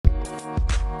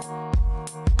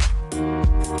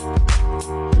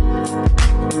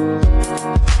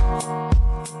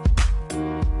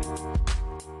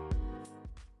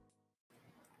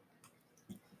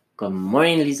Good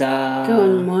morning, Lisa.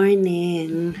 Good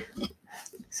morning.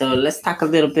 So let's talk a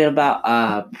little bit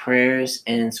about prayers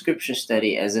and scripture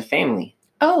study as a family.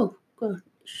 Oh, good.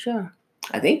 Sure.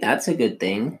 I think that's a good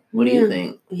thing. What do you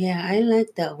think? Yeah, I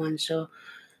like that one. So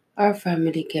our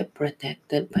family get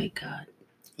protected by God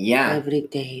Yeah. every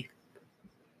day.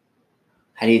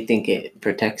 How do you think it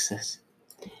protects us?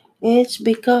 It's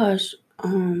because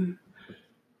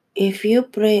if you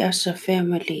pray as a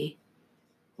family,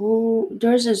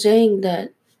 there's a saying that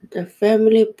the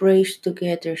family prays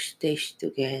together, stays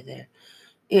together.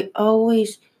 It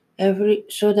always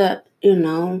so that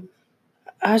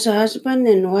as a husband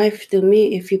and wife to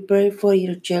me, if you pray for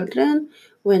your children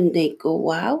when they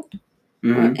go out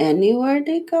or anywhere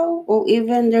they go, or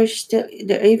even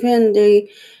even they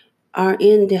are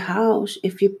in the house,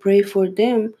 if you pray for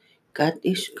them, God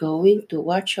is going to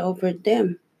watch over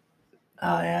them.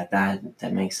 Oh yeah,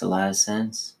 that makes a lot of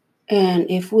sense.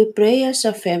 And if we pray as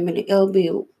a family, it'll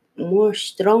be more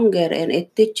stronger, and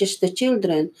it teaches the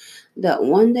children that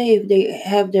one day if they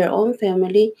have their own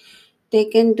family, they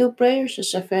can do prayers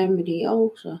as a family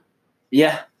also.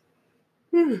 Yeah.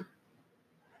 Yeah.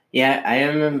 Yeah, I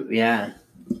remember. Yeah,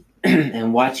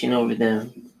 and watching over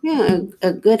them. Yeah,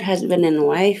 a good husband and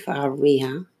wife are we,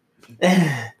 huh?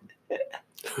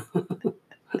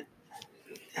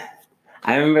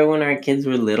 I remember when our kids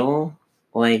were little,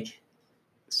 like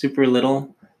super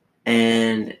little,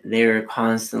 and they were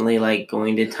constantly like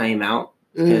going to timeout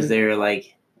because they were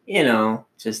like,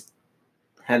 just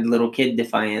had little kid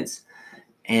defiance.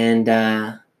 And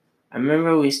I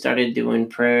remember we started doing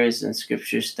prayers and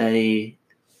scripture study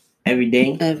every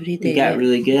day. Every day. We got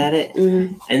really good at it.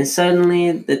 And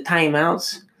suddenly the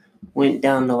timeouts went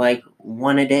down to like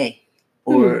one a day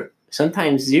or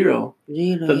sometimes zero.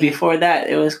 But before that,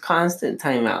 it was constant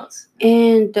timeouts.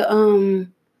 And the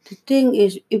thing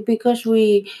is, because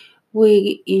we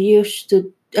used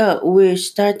to we're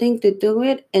starting to do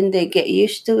it, and they get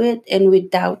used to it, and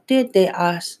without it, they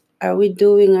ask, "Are we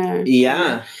doing our?"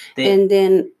 Yeah. And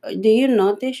then, do you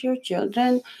notice your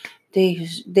children? They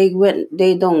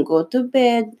don't go to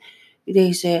bed.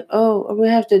 They said, "Oh, we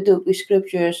have to do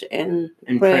scriptures and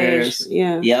prayers."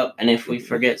 Yeah. Yep. And if we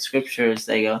forget scriptures,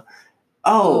 they go,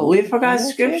 "Oh, we forgot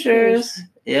scriptures."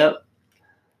 Yep.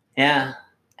 Yeah.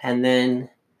 And then,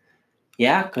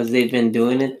 yeah, because they've been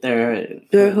doing it their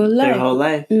whole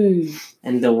life.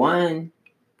 And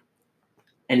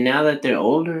and now that they're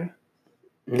older,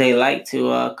 they like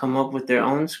to come up with their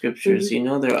own scriptures.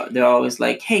 They're always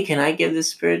like, "Hey, can I give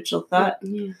this spiritual thought?"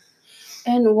 Yeah.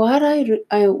 And what I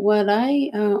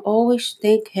always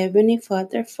thank Heavenly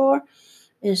Father for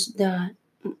is that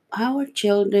our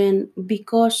children,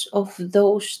 because of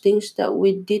those things that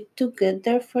we did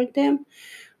together for them,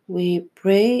 we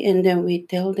pray, and then we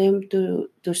tell them to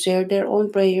share their own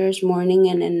prayers morning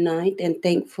and at night, and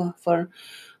thankful for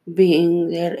being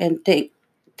there, and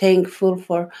thankful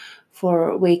for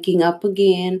waking up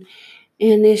again.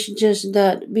 And it's just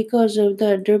that because of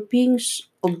that, they're being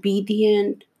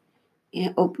obedient,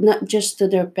 not just to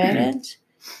their parents,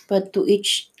 but to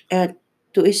each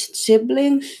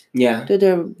siblings, Yeah. to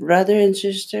their brother and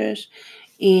sisters,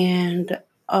 and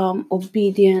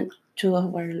obedient to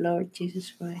our Lord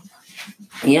Jesus Christ.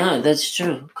 Yeah, that's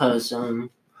true. Because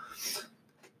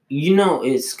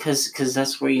it's because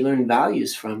that's where you learn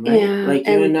values from, right? Yeah, like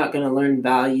you're not gonna learn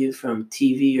value from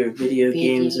TV or video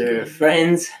games or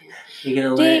friends. You're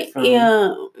gonna learn it from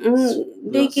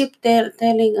they keep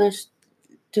telling us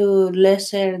to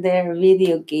lesser their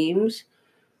video games,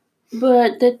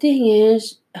 but the thing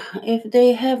is, if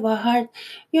they have a heart,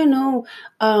 you know,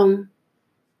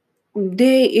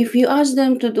 they if you ask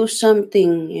them to do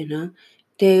something,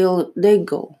 they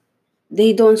go.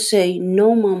 They don't say,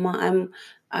 "No, mama,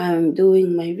 I'm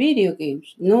doing my video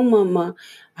games. No, mama,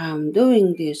 I'm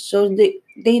doing this." So they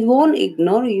won't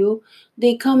ignore you.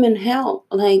 They come and help,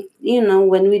 like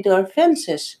when we do our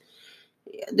fences.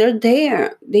 They're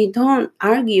there. They don't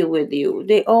argue with you.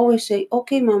 They always say,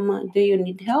 "Okay, mama, do you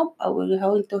need help? I will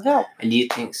help to help." And do you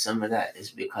think some of that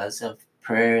is because of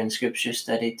prayer and scripture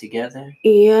study together?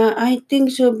 Yeah, I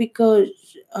think so, because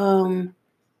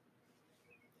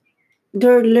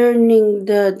they're learning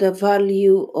the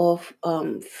value of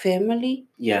family.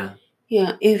 Yeah.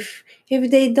 Yeah, if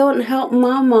they don't help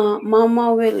mama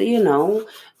will,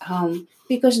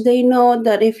 because they know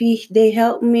that if they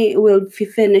help me, we'll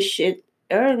finish it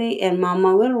early, and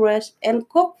mama will rest and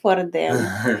cook for them.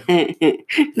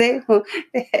 they will-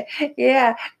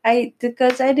 yeah, I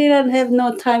because I didn't have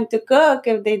no time to cook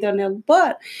if they don't help.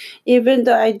 But even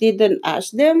though I didn't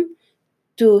ask them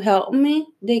to help me,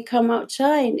 they come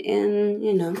outside, and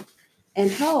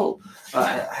and hope.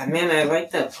 Man, I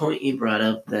like that point you brought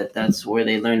up, that's where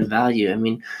they learn value. I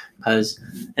mean, because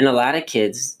and a lot of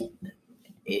kids,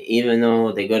 even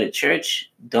though they go to church,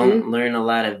 don't learn a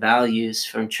lot of values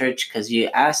from church, because you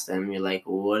ask them, you're like,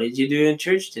 what did you do in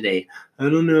church today? I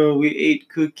don't know. We ate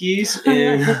cookies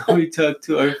and we talked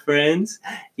to our friends,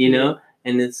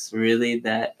 and it's really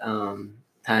that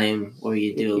time where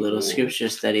you do a little scripture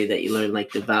study that you learn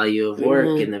like the value of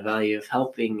work and the value of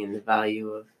helping and the value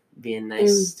of being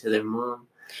nice to their mom.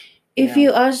 If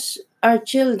you ask our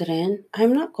children,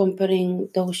 I'm not comparing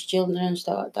those children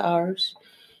to ours,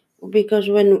 because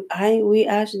when we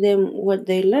ask them what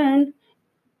they learn,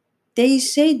 they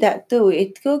say that too.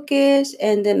 Eat cookies,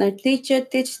 and then our teacher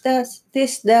teach us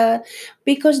this, that.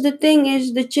 Because the thing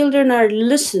is, the children are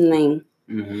listening.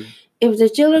 Mm-hmm. If the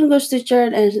children goes to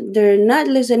church and they're not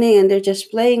listening and they're just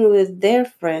playing with their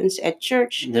friends at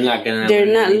church, they're not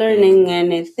learning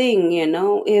anything.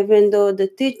 Even though the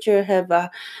teacher have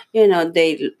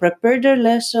they prepare their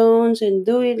lessons and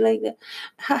do it like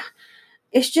that.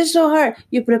 It's just so hard.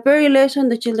 You prepare your lesson,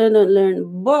 the children don't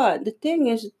learn. But the thing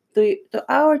is, to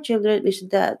our children is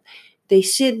that they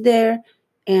sit there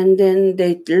and then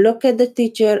they look at the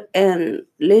teacher and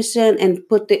listen and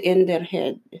put it in their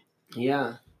head.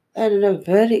 Yeah. And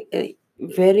very,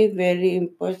 very, very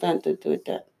important to do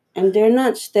that. And they're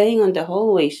not staying on the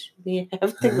hallways. They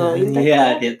have to go in the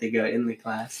class. They have to go in the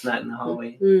class, not in the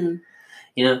hallway.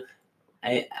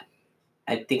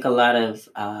 I think a lot of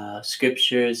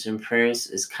scriptures and prayers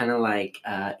is kind of like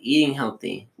eating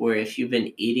healthy, where if you've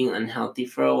been eating unhealthy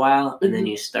for a while and then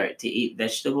you start to eat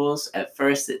vegetables, at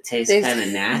first it tastes kind of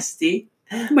nasty.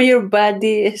 But your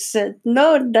body said,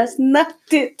 no, that's not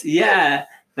it. Yeah.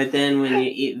 But then when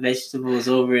you eat vegetables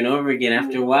over and over again,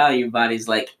 after a while, your body's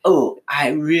like, oh, I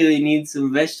really need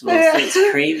some vegetables. So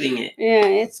it's craving it. Yeah,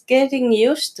 it's getting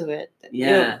used to it. Yeah.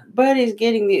 Your body's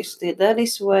getting used to it. That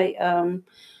is why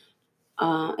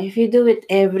if you do it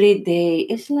every day,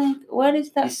 it's like, what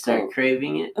is that? You start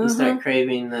craving it. You start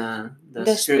craving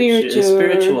the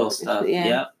spiritual stuff.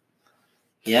 Yeah.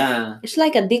 Yeah. It's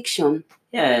like addiction.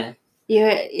 Yeah.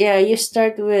 Yeah, you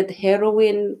start with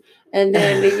heroin and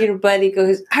then your body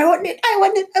goes, I want it.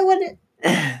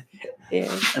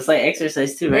 Yeah. It's like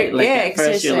exercise too, right? Like at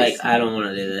first you're like, I don't want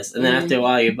to do this. And then after a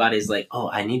while your body's like, oh,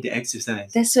 I need to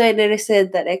exercise. That's why they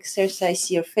said that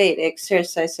exercise your faith,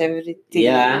 exercise everything.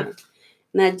 Yeah.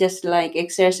 Not just like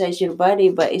exercise your body,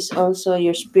 but it's also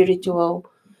your spiritual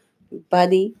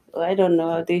body. I don't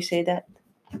know how do you say that.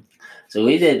 So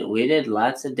we did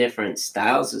lots of different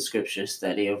styles of scripture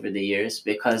study over the years,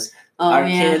 because our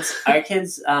kids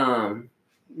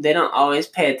they don't always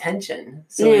pay attention.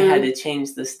 So we had to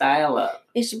change the style up.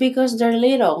 It's because they're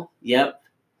little. Yep.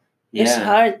 Yeah. It's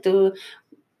hard to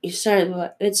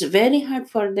it's very hard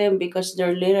for them because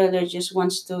they're little. They just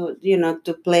wants to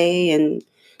to play and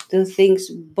do things,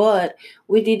 but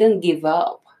we didn't give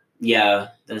up. Yeah,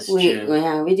 that's true.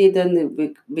 Yeah, we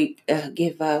didn't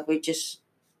give up. We just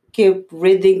keep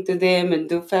reading to them and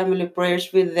do family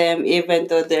prayers with them, even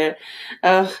though they're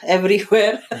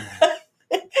everywhere.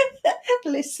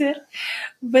 Listen,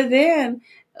 but then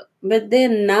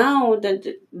now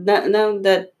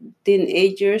that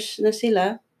teenagers na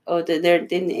sila, or that they're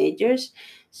teenagers,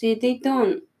 see, they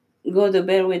don't go to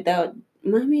bed without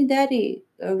mommy, daddy.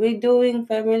 Are we doing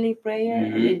family prayer?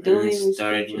 Mm-hmm. Are we doing? And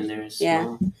started when they're small.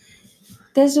 Yeah,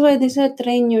 that's why they said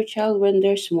train your child when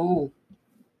they're small.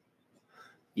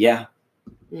 Yeah.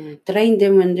 Train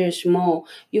them when they're small.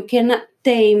 You cannot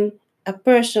tame a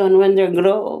person when they're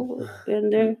grown. When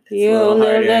they're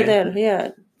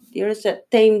yeah, you just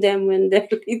tame them when they're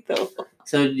little.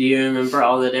 So do you remember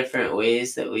all the different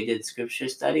ways that we did scripture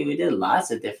study? We did lots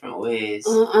of different ways.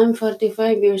 I'm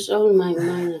 45 years old. My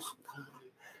mind is gone.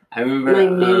 I remember my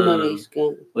memory is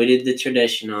gone. We did the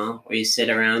traditional where you sit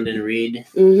around and read.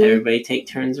 Mm-hmm. Everybody take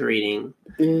turns reading.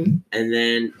 Mm-hmm. And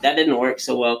then that didn't work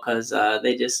so well because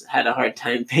they just had a hard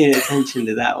time paying attention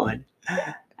to that one.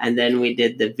 And then we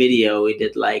did the video. We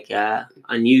did like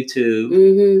on YouTube.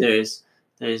 Mm-hmm.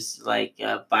 There's like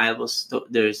Bible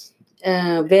there's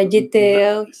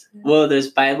VeggieTales. Well, there's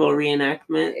Bible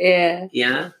reenactment. Yeah.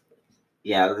 Yeah.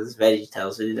 Yeah, there's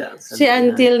VeggieTales. We did that. See,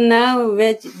 until now,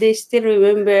 they still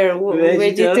remember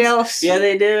VeggieTales. Yeah,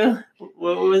 they do.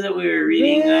 What was it we were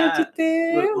reading?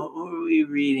 What were we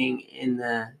reading in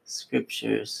the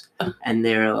scriptures? And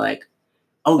they were like,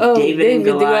 David and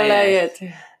Goliath.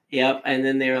 Yep, and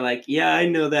then they were like, yeah, I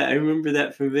know that. I remember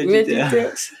that from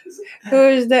VeggieTales. Who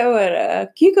is that one?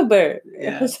 Cucumber.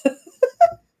 Yeah.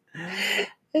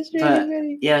 That's really But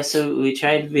funny. yeah, so we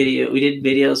did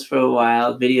videos for a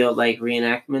while, video like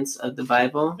reenactments of the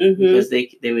Bible, because they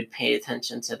would pay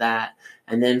attention to that.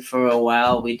 And then for a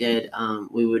while we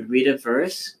would read a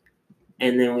verse,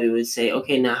 and then we would say,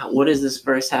 okay, now what does this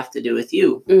verse have to do with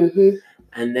you?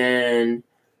 And then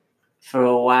for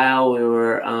a while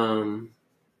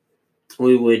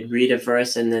we would read a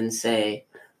verse and then say,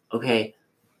 okay,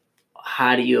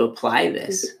 how do you apply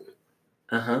this?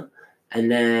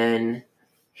 And then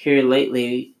here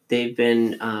lately, they've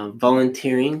been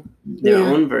volunteering their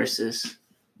own verses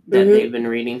that they've been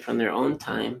reading from their own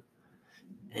time.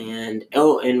 And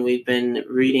we've been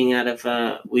reading out of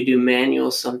we do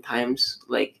manuals sometimes,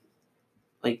 like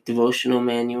devotional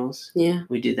manuals. Yeah.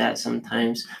 We do that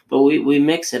sometimes, but we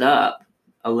mix it up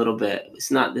a little bit. It's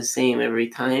not the same every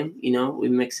time, we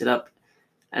mix it up,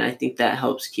 and I think that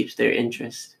helps keeps their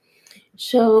interest.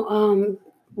 So,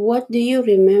 what do you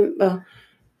remember?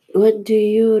 What do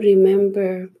you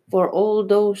remember for all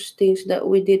those things that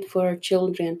we did for our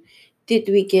children? Did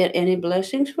we get any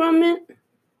blessings from it?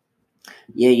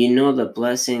 Yeah, the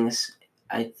blessings,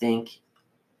 I think.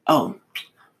 Oh,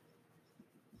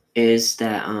 is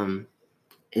that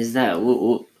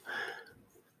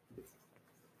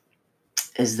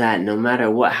is that no matter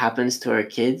what happens to our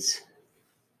kids,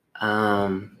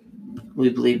 we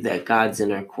believe that God's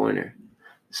in our corner.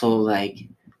 So like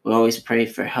we always pray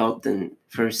for health and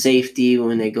for safety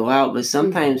when they go out, but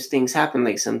sometimes things happen,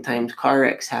 like sometimes car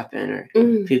wrecks happen or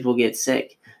people get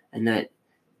sick,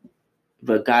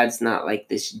 but God's not like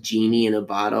this genie in a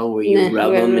bottle where you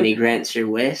rub him and he grants your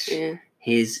wish. Yeah.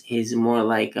 He's more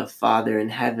like a father in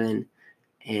heaven,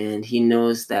 and he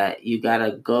knows that you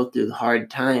gotta go through hard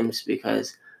times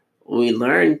because we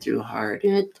learn through hard.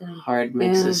 Hard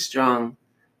makes us strong.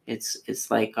 It's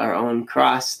like our own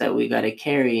cross that we gotta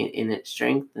carry, and it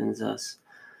strengthens us.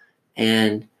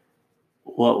 And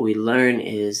what we learn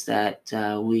is that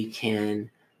we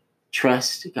can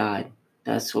trust God.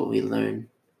 That's what we learn.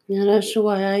 Yeah, that's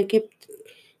why I keep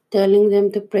telling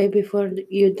them to pray before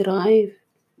you drive.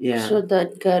 Yeah. So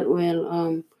that God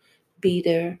will be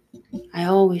there. I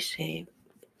always say,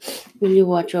 will you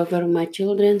watch over my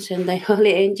children? Send the holy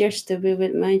angels to be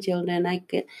with my children.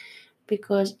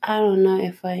 Because I don't know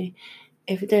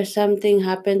if there's something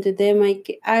happen to them,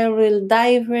 I will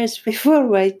die first before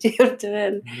my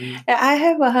children. I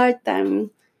have a hard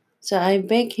time. So I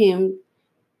beg him,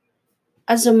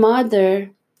 as a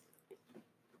mother,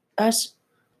 as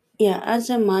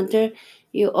a mother,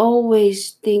 you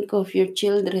always think of your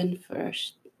children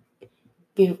first.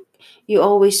 You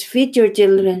always feed your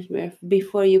children first.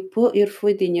 Before you put your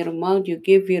food in your mouth, you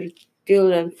give your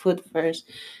children food first.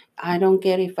 I don't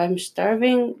care if I'm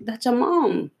starving, that's a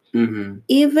mom.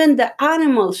 Even the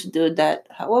animals do that.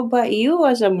 How about you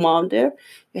as a mother?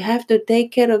 You have to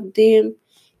take care of them,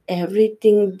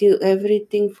 do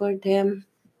everything for them.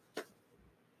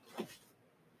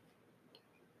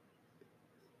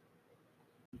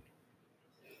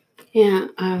 Yeah.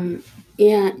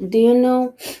 Do you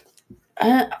know,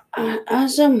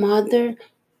 as a mother,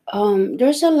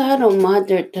 there's a lot of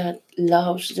mother that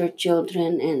loves their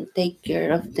children and take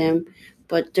care of them,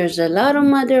 but there's a lot of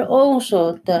mother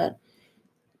also that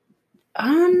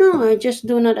I don't know. I just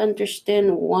do not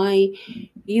understand why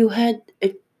you had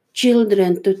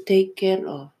children to take care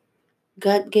of.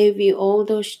 God gave you all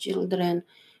those children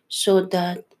so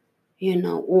that,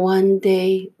 one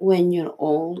day when you're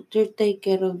old, they'll take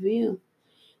care of you.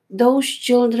 Those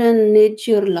children need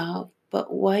your love,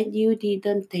 but why you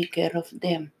didn't take care of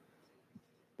them?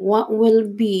 What will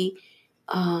be,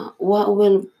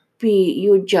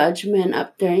 your judgment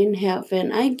up there in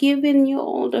heaven? I given you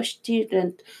all those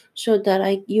children so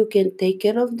that you can take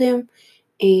care of them,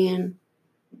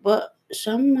 but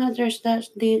some mothers that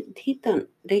they didn't.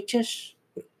 They just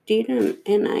didn't,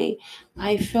 and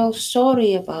I felt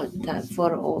sorry about that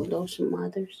for all those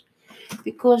mothers,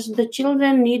 because the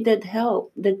children needed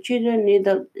help. The children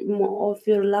needed more of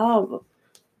your love.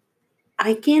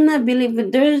 I cannot believe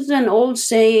it. There's an old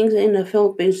saying in the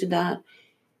Philippines that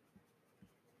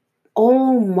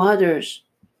all mothers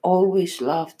always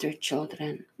love their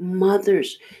children. Mother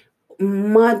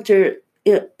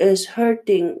is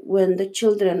hurting when the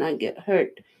children are get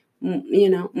hurt.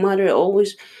 Mother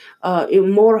always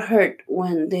more hurt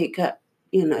when they got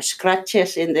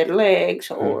scratches in their legs,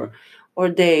 or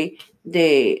they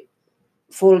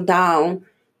fall down.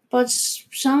 But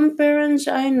some parents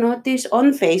I notice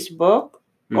on Facebook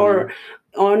or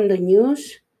on the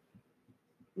news,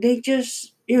 they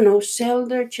just sell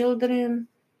their children,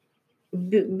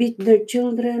 beat their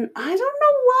children. I don't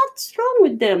know what's wrong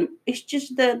with them. It's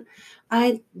just that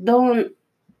I don't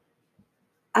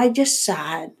I just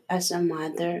sad as a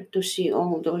mother to see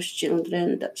all those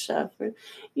children that suffer.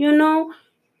 You know,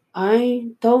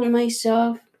 I told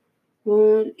myself,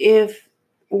 well, if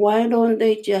why don't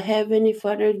they Heavenly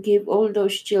Father give all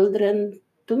those children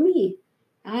to me?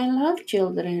 I love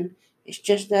children. It's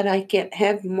just that I can't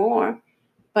have more,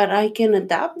 but I can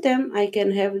adopt them. I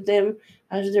can have them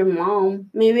as their mom.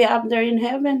 Maybe up there in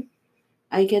heaven,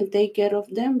 I can take care of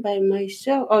them by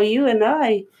myself. Or you and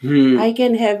I. Hmm. I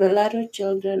can have a lot of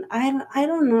children. I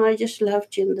don't know. I just love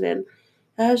children.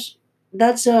 That's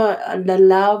the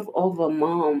love of a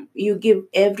mom. You give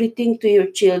everything to your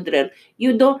children.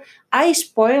 You don't. I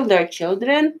spoil their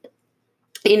children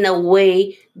in a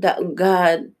way that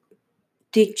God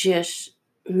teaches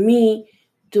me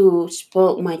to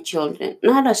spoil my children.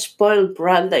 Not a spoiled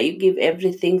brat that you give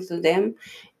everything to them,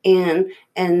 and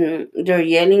they're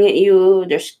yelling at you,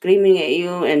 they're screaming at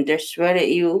you, and they're swearing at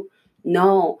you.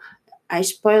 No, I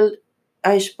spoiled.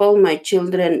 I spoil my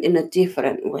children in a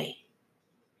different way.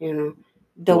 You know,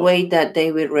 the Well, way that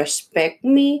they will respect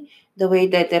me, the way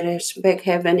that they respect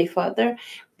Heavenly Father,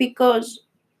 because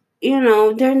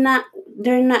they're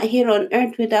not here on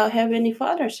earth without Heavenly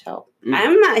Father's help.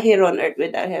 I'm not here on earth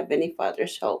without Heavenly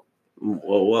Father's help.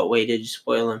 well, what way did you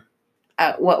spoil him?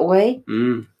 What way?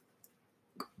 Mm.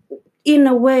 In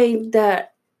a way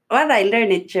that what I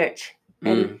learned in church,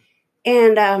 and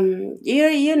Mm.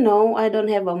 you know, I don't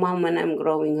have a mom when I'm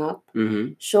growing up,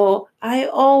 Mm-hmm. so I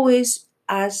always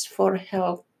ask for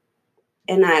help,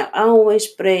 and I always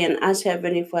pray and ask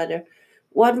Heavenly Father,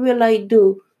 what will I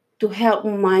do to help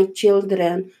my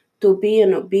children to be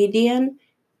an obedient,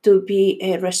 to be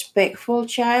a respectful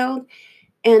child,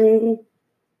 and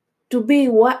to be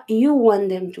what you want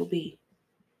them to be.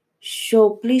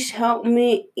 So please help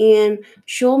me and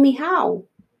show me how.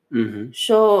 Mm-hmm.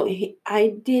 So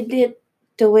I did it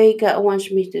the way God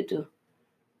wants me to do.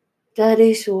 That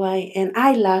is why, and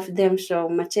I love them so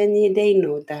much, and they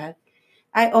know that.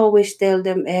 I always tell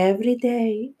them every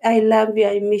day, I love you,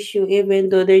 I miss you, even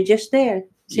though they're just there,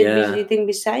 Yeah. sitting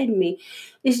beside me.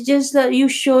 It's just that you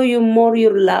show you more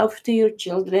your love to your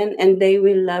children, and they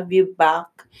will love you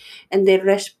back, and they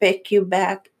respect you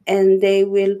back, and they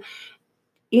will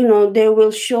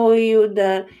show you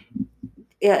that,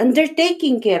 yeah, and they're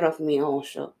taking care of me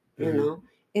also. Mm-hmm.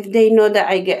 If they know that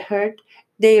I get hurt,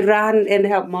 they run and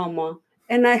help mama.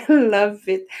 And I love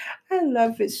it. I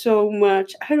love it so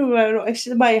much. I don't know.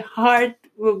 My heart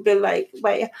will be like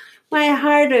my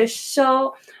heart is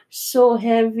so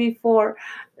heavy for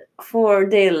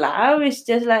their love. It's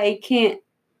just like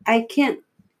I can't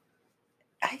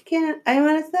I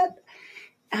want to that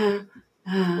uh,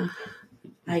 uh,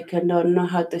 don't know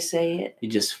how to say it.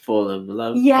 You're just full of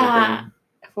love for Yeah, them.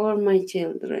 for my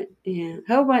children. Yeah.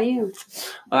 How about you?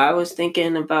 Well, I was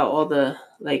thinking about all the,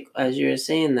 like, as you were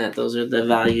saying that, those are the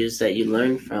values that you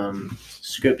learn from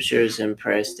scriptures and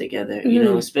prayers together,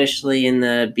 especially in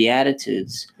the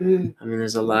Beatitudes. Mm. I mean,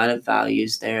 there's a lot of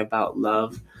values there about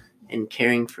love and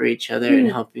caring for each other and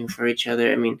helping for each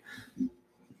other. I mean,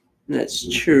 that's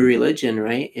true religion,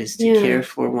 right? Is to care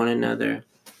for one another.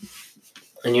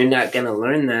 And you're not going to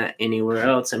learn that anywhere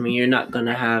else. I mean, you're not going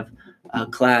to have a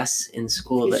class in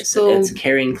school that's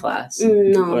caring class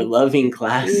No. or loving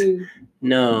class. Mm.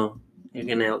 No, you're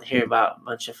going to hear about a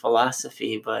bunch of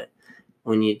philosophy, but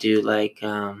when you do like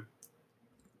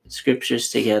scriptures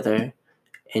together,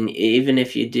 and even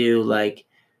if you do like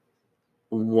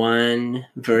one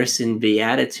verse in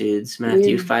Beatitudes,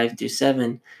 Matthew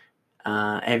 5-7,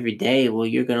 every day, well,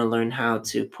 you're going to learn how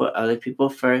to put other people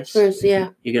first. Yeah.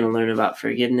 You're going to learn about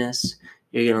forgiveness.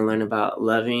 You're going to learn about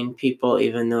loving people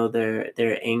even though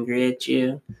they're angry at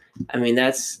you. I mean,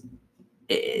 that's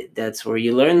where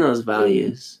you learn those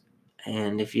values.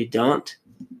 And if you don't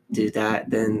do that,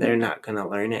 then they're not going to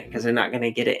learn it because they're not going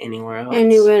to get it anywhere else.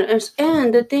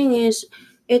 And the thing is,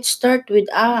 it starts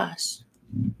with us.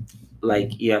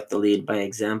 Like, you have to lead by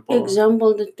example.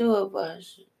 Example, the two of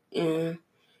us. Yeah.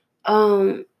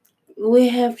 We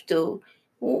have to.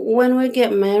 When we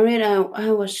get married,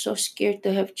 I was so scared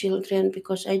to have children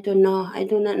because I do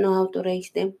not know how to raise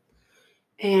them,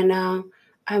 and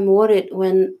I'm worried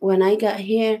when I got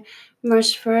here,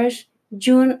 March 1st,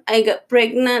 June, I got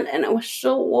pregnant, and I was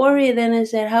so worried. And I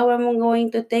said, how am I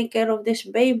going to take care of this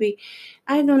baby?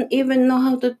 I don't even know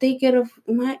how to take care of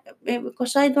my baby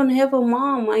because I don't have a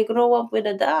mom. I grow up with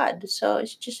a dad, so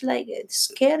it's just like it's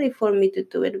scary for me to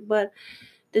do it. But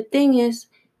the thing is,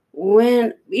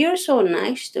 when you're so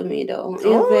nice to me, though,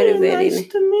 you're very nice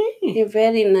to me. You're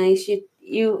very nice.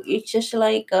 You just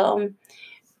like you,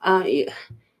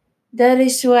 that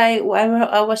is why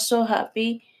I was so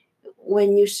happy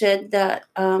when you said that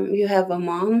you have a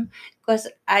mom, because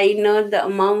I know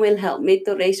that mom will help me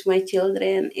to raise my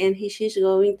children, and she's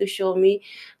going to show me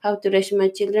how to raise my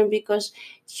children because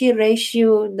she raised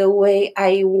you the way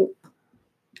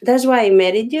that's why I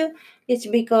married you. It's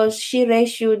because she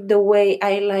raised you the way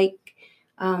I like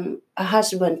a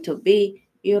husband to be.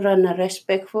 You're a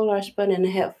respectful husband and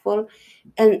helpful,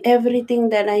 and everything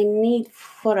that I need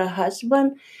for a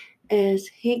husband is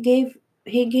he gave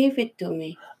it to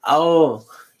me. Oh,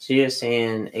 so you're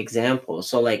saying example.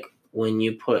 So like when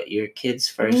you put your kids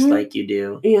 1st, Mhm. like you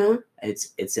do, Yeah,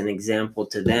 it's an example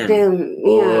to them.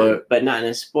 yeah. But not in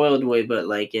a spoiled way, but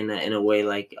like in a way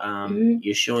like Mhm.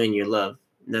 you're showing your love.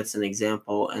 That's an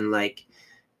example, and like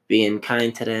being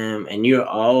kind to them, and you're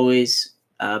always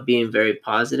being very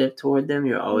positive toward them.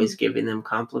 You're always giving them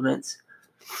compliments,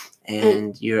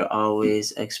 and you're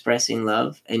always expressing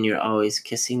love, and you're always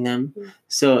kissing them.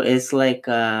 So it's like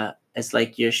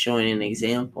you're showing an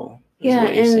example. Is Yeah,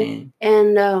 what you're saying.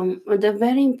 and the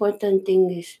very important thing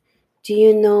is, do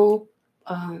you know,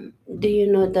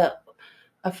 that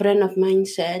a friend of mine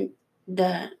said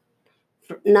that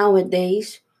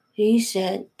nowadays he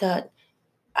said that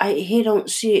he don't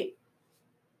see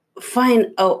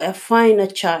find a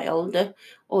child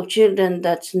or children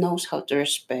that knows how to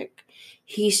respect.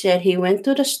 He said he went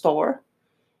to the store,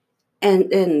 and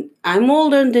I'm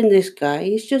older than this guy.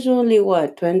 He's just only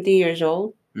 20 years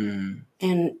old,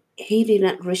 and he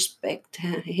didn't respect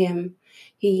him.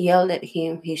 He yelled at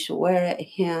him. He swore at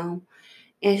him.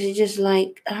 And it's just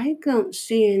like I can't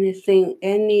see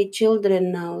any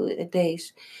children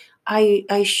nowadays. I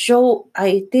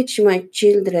teach my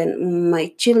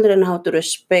children how to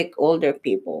respect older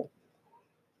people.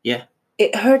 Yeah.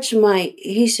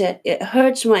 He said it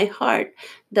hurts my heart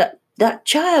that that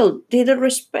child didn't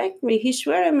respect me. He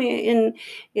swore at me,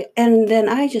 and then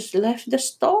I just left the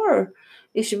store.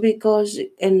 It's because,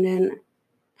 and then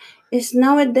it's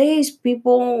nowadays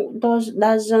people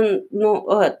doesn't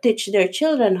know teach their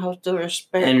children how to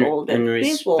respect older And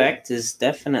people. respect is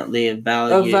definitely a A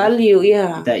value value,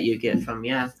 yeah. that you get from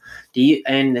Do you,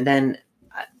 and then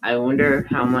I wonder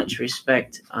how much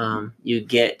respect you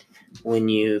get when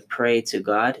you pray to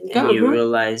God and you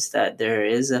realize that there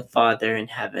is a Father in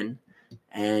heaven,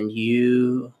 and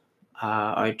you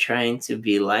are trying to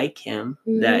be like him,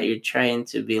 that you're trying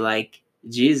to be like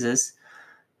Jesus,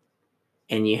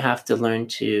 and you have to learn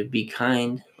to be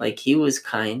kind like he was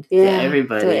kind to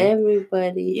everybody. To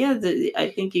everybody. Yeah, I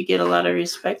think you get a lot of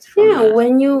respect from Yeah, that.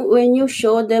 when you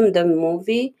show them the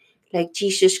movie, like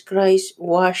Jesus Christ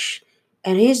wash,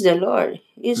 and He's the Lord.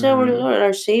 He's our Lord,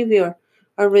 our Savior,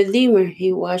 our Redeemer.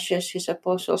 He washes His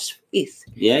apostles' feet.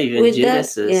 Yeah, even With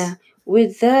Judas that, is. yeah,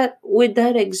 with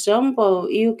that example,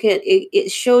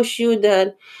 it shows you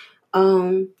that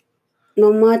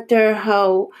no matter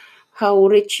how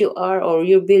rich you are, or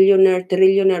you're billionaire,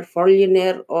 trillionaire,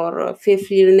 fourillionaire, or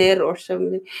fifthillionaire, or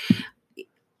something,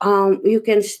 you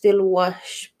can still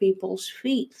wash people's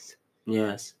feet.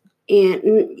 Yes. And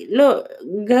look,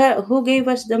 God, who gave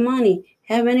us the money?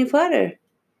 Heavenly Father,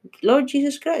 Lord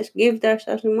Jesus Christ gave us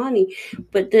the money.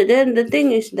 But then the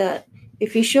thing is that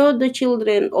if you show the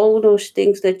children all those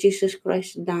things that Jesus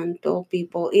Christ done to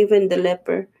people, even the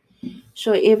leper,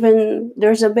 so even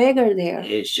there's a beggar there.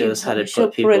 It shows how to So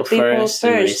put people first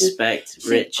and respect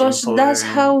rich and because poor. that's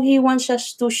how He wants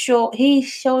us to show. He's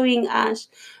showing us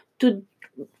to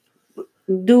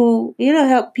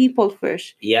help people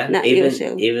first. Yeah, Not even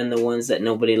yourself. even the ones that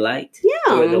nobody liked.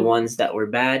 Yeah. Or the ones that were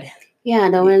bad. Yeah,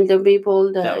 the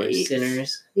people that were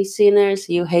sinners. The sinners,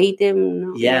 you hate them.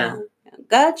 No, Yeah.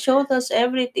 God showed us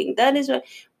everything. That is why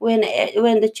when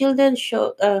the children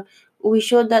we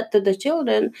showed that to the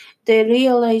children, they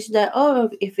realize that, oh,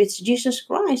 if it's Jesus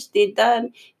Christ did that,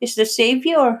 is the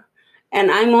Savior, and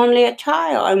I'm only a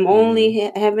child. I'm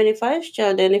only Heavenly Father's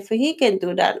child, and if He can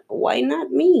do that, why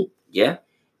not me? Yeah.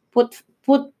 Put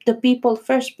the people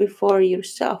first before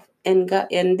yourself, and God,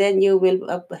 and then you will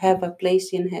have a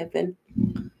place in heaven.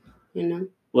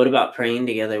 What about praying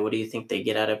together? What do you think they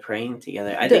get out of praying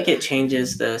together? I think it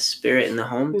changes the spirit in the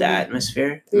home, the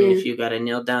atmosphere. I mean, if you got to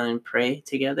kneel down and pray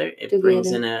together, it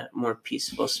brings in a more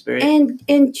peaceful spirit. And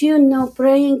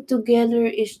praying together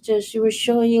is just you're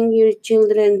showing your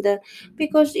children that,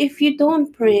 because if you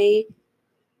don't pray,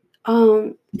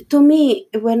 to me,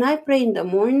 when I pray in the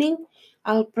morning,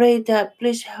 I'll pray that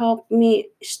please help me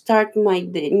start my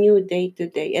new day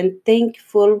today. And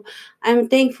I'm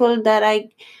thankful that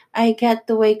I got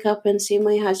to wake up and see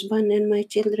my husband and my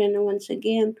children once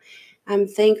again. I'm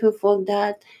thankful for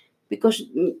that, because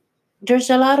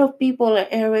there's a lot of people,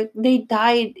 Eric, they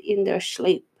died in their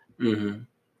sleep. Mm-hmm.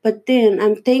 But then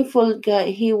I'm thankful God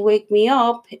He wake me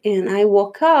up and I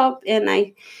woke up and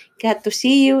I got to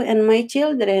see you and my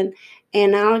children.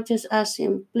 And I'll just ask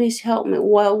Him, please help me.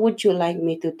 What would you like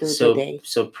me to do today?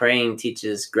 So praying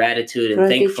teaches gratitude and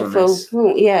Gratitude thankfulness.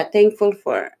 thankful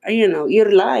for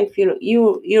your life,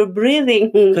 you're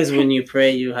breathing. Because when you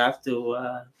pray, you have to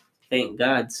thank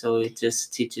God. So it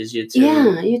just teaches you to.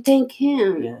 Yeah, you thank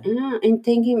Him. Yeah. And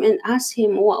thank Him and ask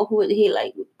Him what would He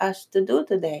like us to do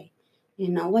today.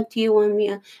 What do you want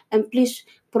me? And please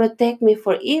protect me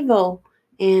for evil,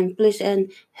 and please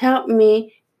and help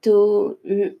me to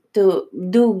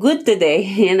do good today.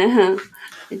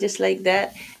 Just like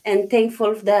that. And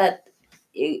thankful for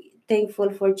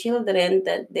children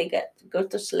that they got to go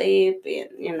to sleep,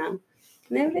 and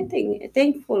everything.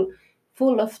 Thankful,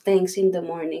 full of things in the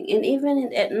morning, and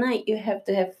even at night you have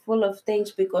to have full of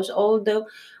things, because all day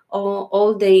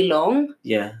long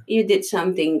Yeah. you did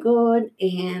something good,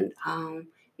 and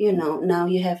now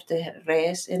you have to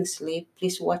rest and sleep.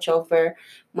 Please watch over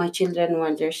my children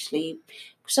when they sleep.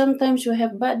 Sometimes you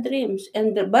have bad dreams,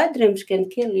 and the bad dreams can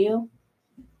kill you.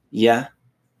 Yeah.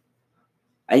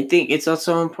 I think it's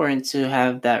also important to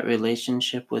have that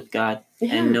relationship with God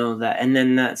and know that. And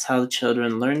then that's how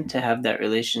children learn to have that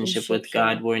relationship with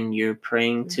God, when you're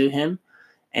praying to Him.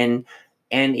 And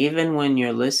even when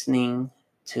you're listening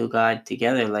to God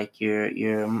together, like you're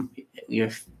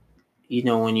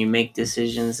when you make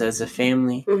decisions as a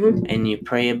family, and you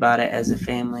pray about it as a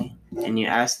family, and you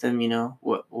ask them,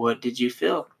 what did you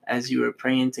feel as you were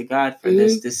praying to God for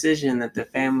this decision that the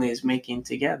family is making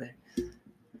together?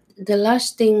 The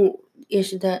last thing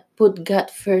is that put God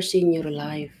first in your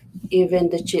life. Even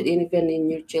even in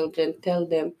your children, tell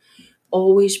them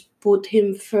always put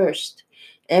Him first.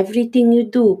 Everything you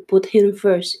do, put Him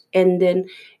first, and then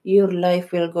your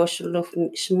life will go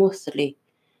smoothly.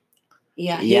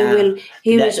 Yeah,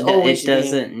 He was always it there.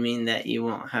 doesn't mean that you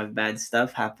won't have bad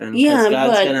stuff happen, Yeah, because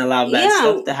God's but gonna allow bad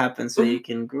stuff to happen so you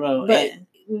can grow.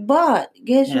 But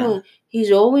guess what? He's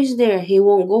always there. He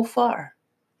won't go far.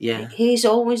 Yeah. He's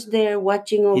always there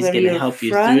watching over He's gonna your help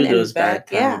you front through and those bad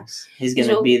back. Yeah. times. He's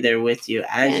gonna be there with you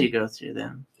as you go through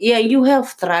them. Yeah, you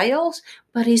have trials,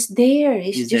 but He's there.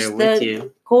 He's just there with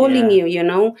you. calling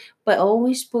you, but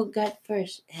always put God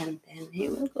first, and He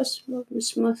will go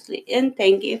smoothly. And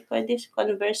thank you for this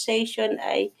conversation.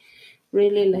 I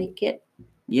really like it.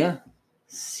 Yeah.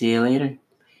 See you later.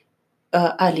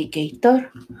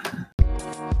 Alligator.